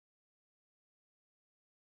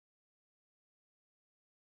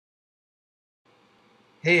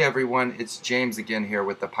Hey everyone, it's James again here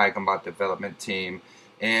with the Paigham development team,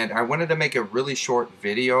 and I wanted to make a really short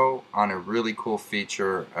video on a really cool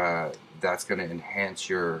feature that's going to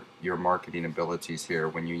enhance your marketing abilities here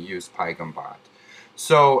when you use Paigham.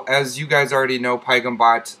 So as you guys already know, Paigham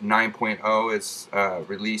 9.0 is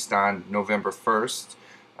released on November 1st,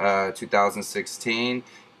 2016,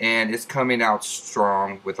 and it's coming out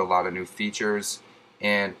strong with a lot of new features.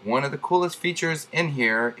 And one of the coolest features in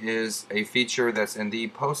here is a feature that's in the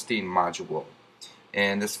posting module.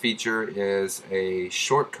 And this feature is a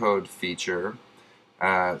shortcode feature.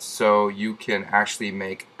 So you can actually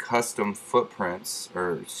make custom footprints,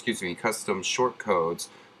 or excuse me, custom shortcodes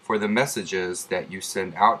for the messages that you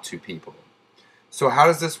send out to people. So how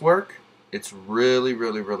does this work? It's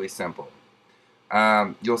really simple.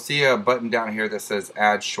 You'll see a button down here that says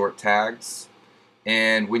add short tags.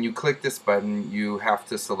 And when you click this button, you have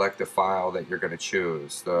to select a file that you're going to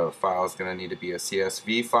choose. The file is going to need to be a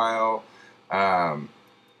CSV file.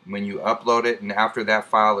 When you upload it, and after that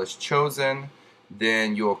file is chosen,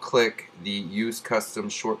 then you'll click the Use Custom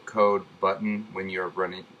Shortcode button when you're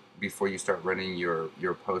running, before you start running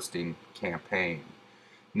your posting campaign.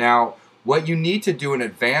 Now, what you need to do in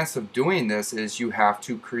advance of doing this is you have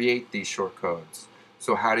to create these shortcodes.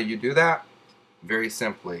 So how do you do that? Very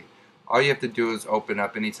simply. All you have to do is open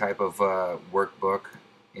up any type of workbook,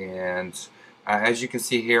 and as you can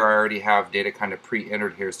see here, I already have data kind of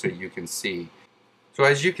pre-entered here so you can see. So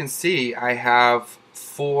as you can see, I have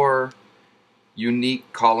 4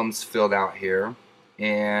 unique columns filled out here,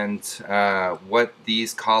 and what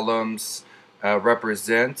these columns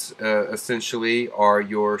represent essentially are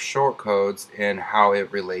your shortcodes and how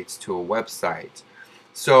it relates to a website.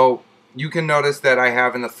 So you can notice that I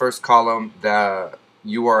have in the first column the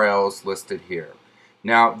URLs listed here.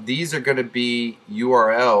 Now these are going to be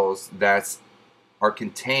URLs that are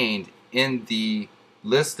contained in the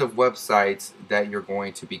list of websites that you're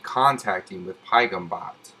going to be contacting with Paigham.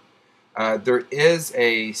 There is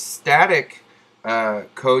a static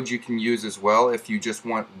code you can use as well if you just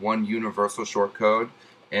want one universal shortcode,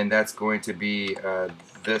 and that's going to be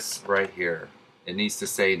this right here. It needs to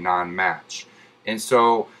say non-match. And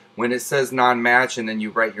so when it says non-match and then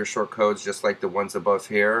you write your shortcodes just like the ones above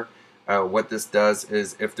here, what this does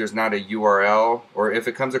is if there's not a URL, or if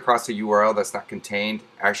it comes across a URL that's not contained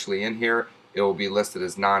actually in here, it will be listed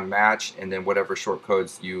as non-match, and then whatever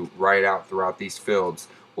shortcodes you write out throughout these fields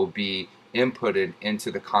will be inputted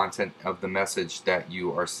into the content of the message that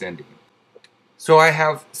you are sending. So I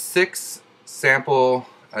have 6 sample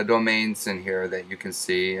domains in here that you can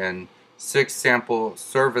see, and 6 sample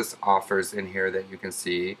service offers in here that you can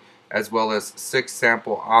see, as well as 6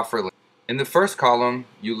 sample offer links. In the first column,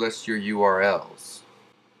 you list your URLs.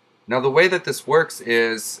 Now the way that this works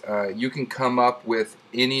is you can come up with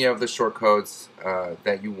any of the shortcodes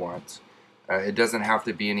that you want. It doesn't have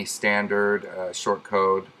to be any standard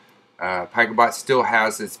shortcode. Paigham still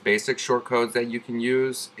has its basic shortcodes that you can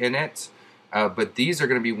use in it, but these are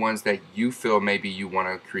going to be ones that you feel maybe you want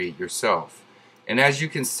to create yourself. And as you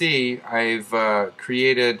can see, I've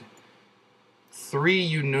created 3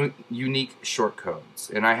 unique shortcodes,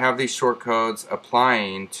 and I have these shortcodes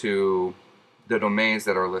applying to the domains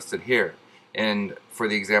that are listed here. And for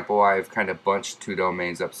the example, I've kind of bunched 2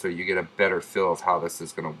 domains up so you get a better feel of how this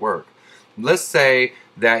is going to work. Let's say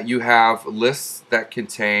that you have lists that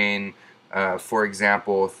contain, for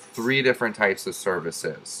example, 3 different types of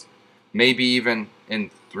services. Maybe even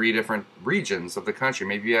in 3 different regions of the country.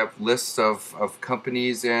 Maybe you have lists of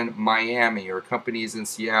companies in Miami, or companies in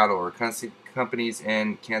Seattle, or companies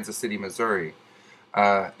in Kansas City, Missouri.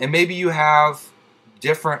 And maybe you have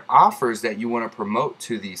different offers that you want to promote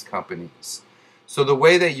to these companies. So the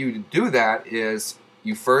way that you do that is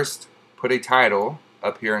you first put a title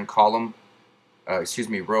up here in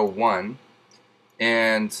row 1,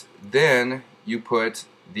 and then you put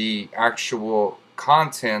the actual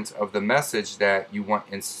content of the message that you want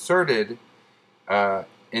inserted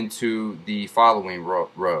into the following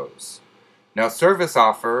rows. Now service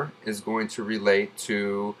offer is going to relate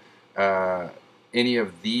to any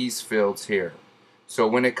of these fields here. So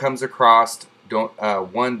when it comes across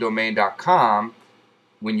onedomain.com,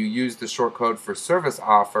 when you use the shortcode for service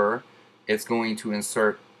offer, it's going to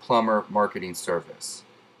insert plumber marketing service,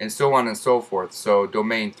 and so on and so forth. So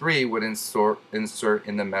domain 3 would insert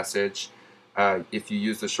in the message, if you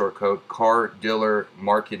use the shortcode, car dealer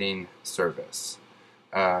marketing service.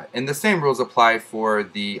 And the same rules apply for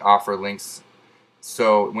the offer links.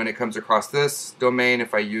 So when it comes across this domain,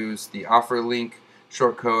 if I use the offer link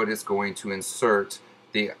shortcode, it's going to insert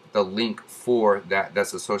the link for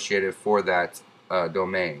that's associated for that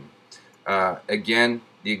domain. Again,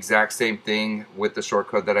 the exact same thing with the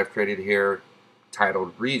shortcode that I've created here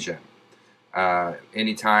titled region.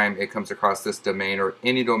 Anytime it comes across this domain or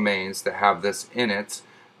any domains that have this in it,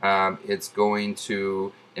 it's going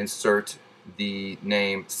to insert the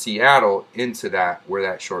name Seattle into that where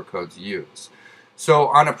that shortcode's used. So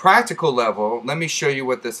on a practical level, let me show you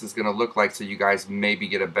what this is going to look like so you guys maybe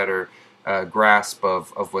get a better grasp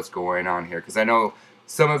of what's going on here. Because I know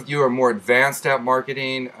some of you are more advanced at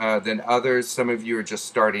marketing than others. Some of you are just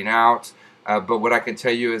starting out. But what I can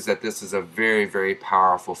tell you is that this is a very, very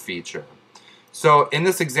powerful feature. So in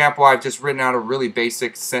this example, I've just written out a really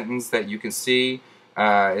basic sentence that you can see.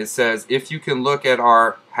 It says, if you can look at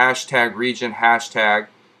our hashtag region, hashtag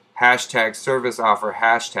service offer,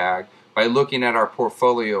 hashtag, by looking at our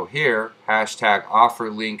portfolio here, hashtag offer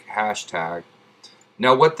link, hashtag.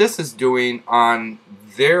 Now what this is doing on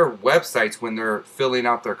their websites when they're filling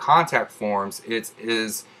out their contact forms,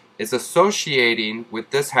 it's associating with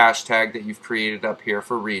this hashtag that you've created up here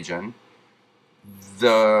for region,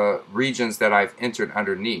 the regions that I've entered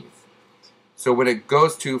underneath. So when it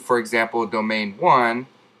goes to, for example, domain 1,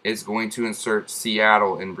 it's going to insert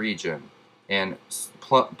Seattle in region and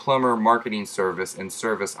plumber marketing service and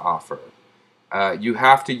service offer. You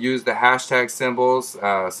have to use the hashtag symbols,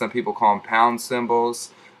 some people call them pound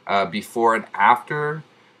symbols, before and after,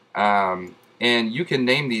 and you can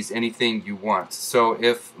name these anything you want. So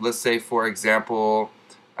if, let's say for example,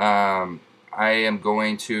 I am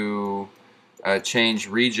going to change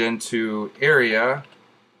region to area,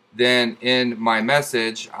 then in my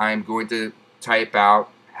message I'm going to type out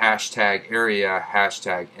hashtag area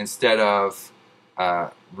hashtag instead of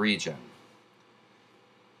region.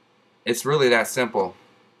 It's really that simple.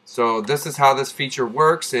 So this is how this feature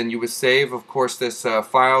works, and you would save, of course, this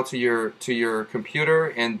file to your computer,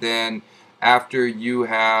 and then after you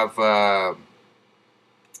have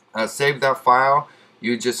saved that file,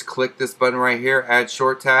 you just click this button right here, add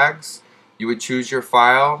short tags. You would choose your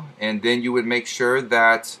file, and then you would make sure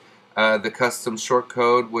that the custom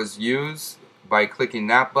shortcode was used by clicking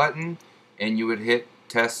that button, and you would hit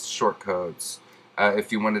test shortcodes.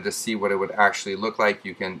 If you wanted to see what it would actually look like,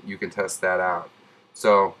 you can test that out.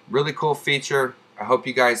 So really cool feature. I hope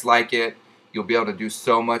you guys like it. You'll be able to do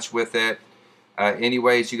so much with it.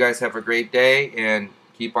 Anyways, you guys have a great day and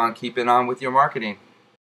keep on keeping on with your marketing.